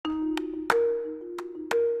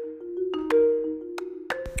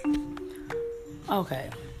Okay.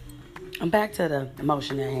 I'm back to the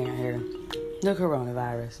emotion at hand here. The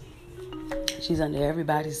coronavirus. She's under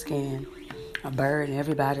everybody's skin. A bird in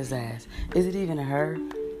everybody's ass. Is it even a her?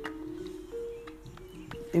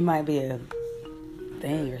 It might be a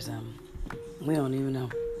thing or something. We don't even know.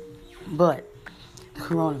 But the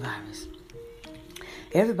coronavirus.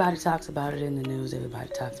 Everybody talks about it in the news. Everybody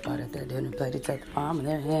talks about it at their dinner plate. They take the palm in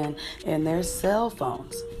their hand and their cell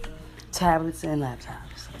phones, tablets, and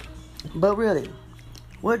laptops. But really,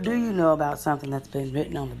 what do you know about something that's been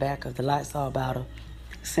written on the back of the Lysol bottle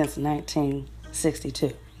since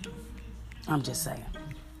 1962? I'm just saying.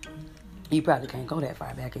 You probably can't go that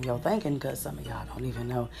far back in your thinking because some of y'all don't even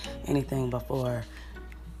know anything before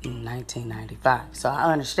 1995. So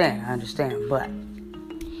I understand. But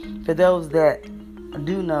for those that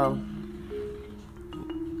do know,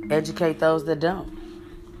 educate those that don't.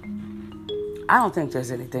 I don't think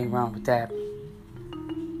there's anything wrong with that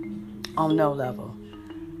on no level.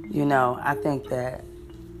 You know, I think that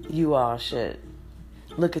you all should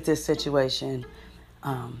look at this situation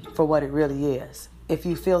for what it really is. If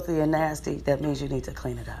you filthy and nasty, that means you need to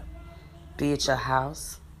clean it up. Be it your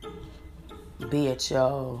house, be it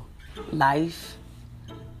your life,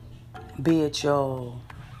 be it your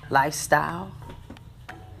lifestyle,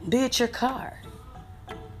 be it your car,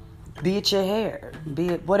 be it your hair, be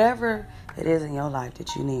it whatever it is in your life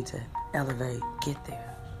that you need to elevate, get there.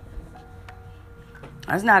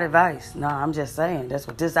 That's not advice. No, I'm just saying. That's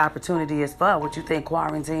what this opportunity is for. What you think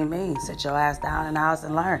quarantine means. Sit your ass down in the house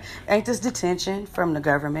and learn. Ain't this detention from the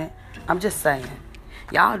government? I'm just saying.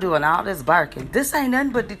 Y'all doing all this barking. This ain't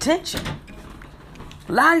nothing but detention.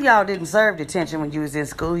 A lot of y'all didn't serve detention when you was in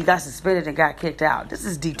school. You got suspended and got kicked out. This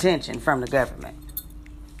is detention from the government.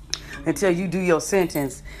 Until you do your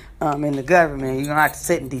sentence in the government, you're going to have to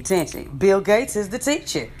sit in detention. Bill Gates is the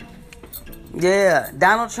teacher. Yeah,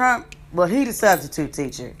 Donald Trump. Well, he the substitute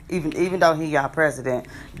teacher. Even though he our president,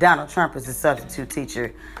 Donald Trump is the substitute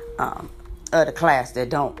teacher of the class that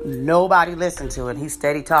don't nobody listen to it. He's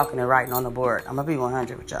steady talking and writing on the board. I'm going to be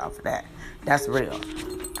 100 with y'all for that. That's real.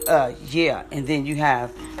 Yeah, and then you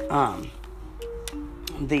have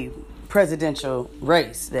the presidential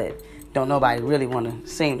race that don't nobody really want to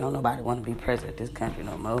be president of this country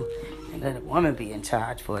no more. And let a woman be in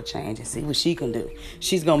charge for a change and see what she can do.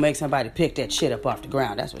 She's going to make somebody pick that shit up off the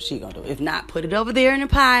ground. That's what she going to do. If not, put it over there in a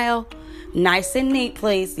pile. Nice and neat,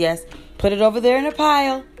 please. Yes, put it over there in a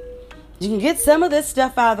pile. You can get some of this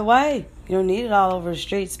stuff out of the way. You don't need it all over the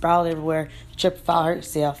streets, sprawled everywhere. Trip and fall, hurt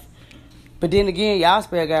yourself. But then again, y'all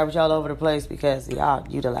spread garbage all over the place because y'all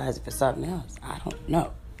utilize it for something else. I don't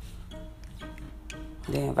know.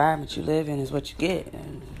 The environment you live in is what you get.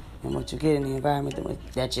 And what you get in the environment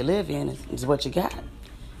that you live in is what you got.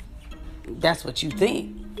 That's what you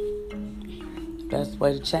think. Best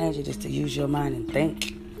way to change it is to use your mind and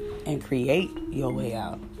think and create your way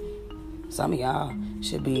out. Some of y'all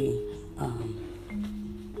should be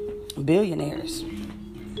billionaires.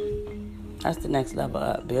 That's the next level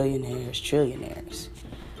up. Billionaires, trillionaires.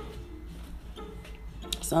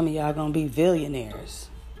 Some of y'all gonna be billionaires,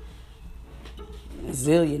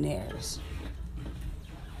 zillionaires.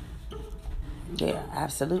 Yeah,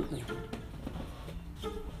 absolutely.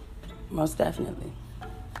 Most definitely.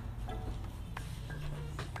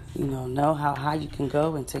 You know how high you can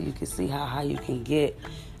go until you can see how high you can get.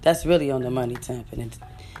 That's really on the money temp. And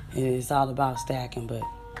it's all about stacking, but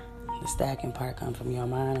the stacking part comes from your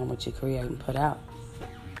mind on what you create and put out.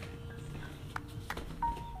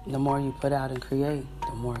 The more you put out and create,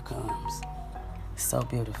 the more comes. It's so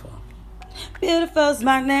beautiful. Beautiful's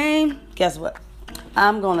my name. Guess what?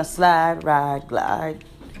 I'm going to slide, ride, glide,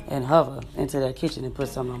 and hover into that kitchen and put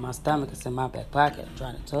something on my stomach. It's in my back pocket. I'm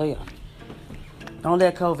trying to tell y'all. Don't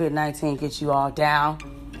let COVID-19 get you all down.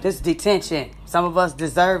 This is detention. Some of us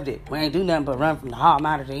deserved it. We ain't do nothing but run from the hall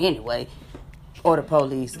monitor anyway. Or the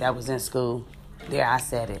police that was in school. There, I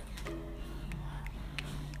said it.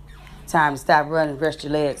 Time to stop running, rest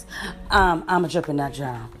your legs. I'm a dripping, not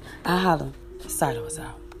drown. I holler. Sido is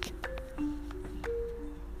out.